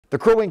The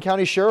Crow Wing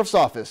County Sheriff's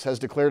Office has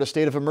declared a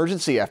state of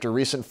emergency after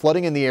recent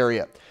flooding in the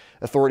area.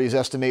 Authorities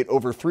estimate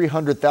over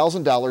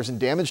 $300,000 in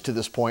damage to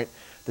this point.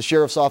 The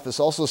Sheriff's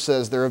Office also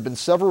says there have been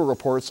several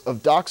reports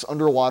of docks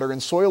underwater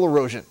and soil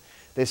erosion.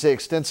 They say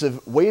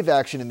extensive wave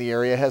action in the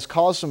area has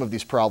caused some of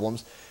these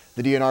problems.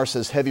 The DNR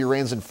says heavy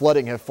rains and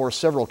flooding have forced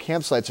several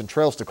campsites and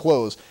trails to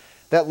close.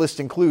 That list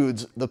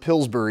includes the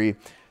Pillsbury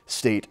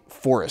State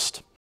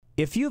Forest.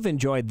 If you've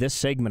enjoyed this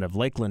segment of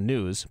Lakeland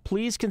News,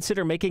 please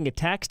consider making a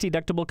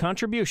tax-deductible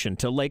contribution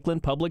to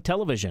Lakeland Public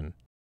Television.